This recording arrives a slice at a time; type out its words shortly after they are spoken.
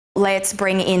let's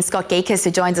bring in Scott Gecas,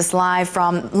 who joins us live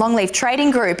from Longleaf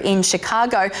Trading Group in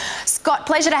Chicago. Scott,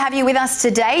 pleasure to have you with us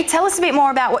today. Tell us a bit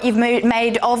more about what you've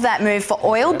made of that move for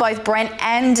oil, both Brent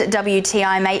and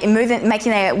WTI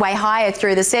making their way higher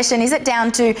through the session. Is it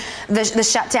down to the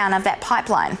shutdown of that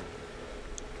pipeline?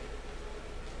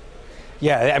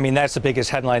 Yeah, I mean, that's the biggest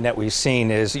headline that we've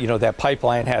seen is, that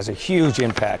pipeline has a huge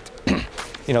impact.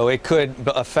 It could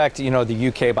affect, the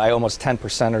UK by almost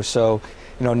 10% or so.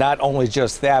 Not only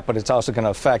just that, but it's also going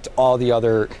to affect all the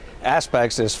other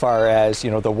aspects as far as,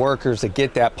 the workers that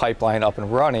get that pipeline up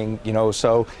and running,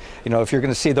 so, if you're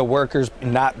going to see the workers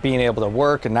not being able to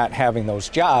work and not having those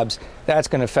jobs, that's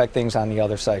going to affect things on the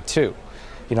other side too.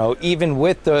 Even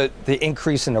with the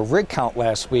increase in the rig count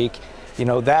last week,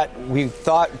 that we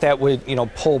thought that would,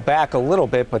 pull back a little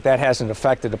bit, but that hasn't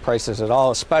affected the prices at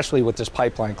all, especially with this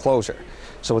pipeline closure.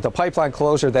 So with the pipeline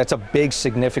closure, that's a big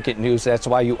significant news. That's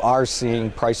why you are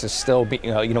seeing prices still be,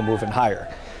 moving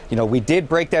higher. We did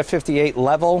break that 58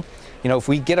 level. If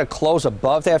we get a close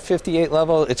above that 58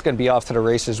 level, it's going to be off to the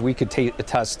races. We could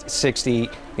test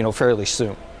 60, fairly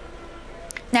soon.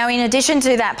 Now, in addition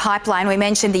to that pipeline, we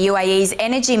mentioned the UAE's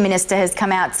energy minister has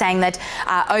come out saying that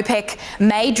OPEC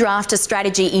may draft a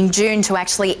strategy in June to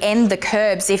actually end the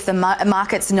curbs if the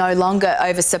market's no longer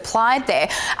oversupplied there.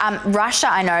 Russia,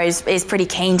 I know, is pretty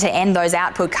keen to end those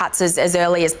output cuts as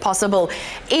early as possible.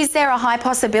 Is there a high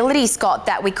possibility, Scott,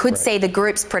 that we could see the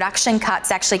group's production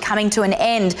cuts actually coming to an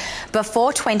end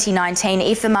before 2019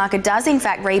 if the market does, in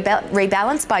fact,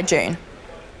 rebalance by June?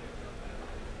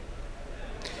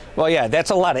 Well, yeah,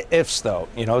 that's a lot of ifs, though.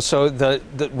 So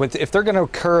if they're going to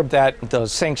curb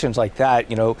those sanctions like that,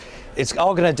 it's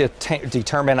all going to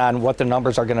determine on what the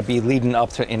numbers are going to be leading up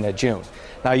to into June.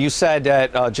 Now, you said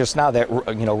that just now that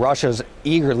Russia's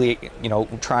eagerly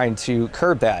trying to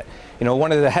curb that.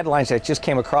 One of the headlines that just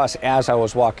came across as I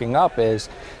was walking up is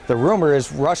the rumor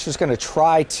is Russia's going to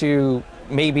try to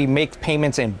maybe make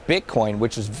payments in Bitcoin,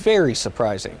 which is very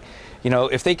surprising.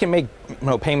 If they can make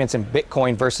payments in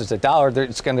Bitcoin versus the dollar,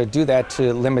 it's going to do that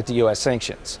to limit the U.S.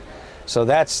 sanctions. So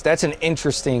that's an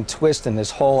interesting twist in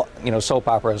this whole soap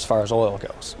opera as far as oil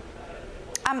goes.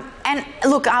 And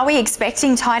look, are we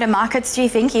expecting tighter markets, do you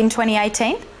think, in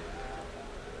 2018?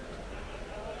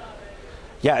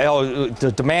 Yeah,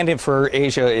 the demand for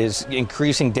Asia is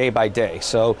increasing day by day.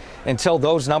 So until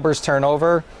those numbers turn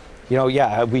over,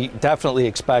 yeah, we definitely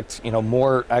expect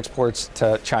more exports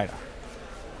to China.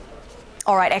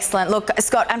 All right, excellent. Look,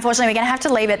 Scott, unfortunately, we're going to have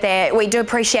to leave it there. We do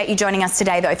appreciate you joining us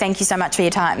today, though. Thank you so much for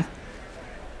your time.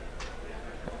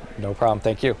 No problem.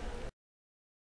 Thank you.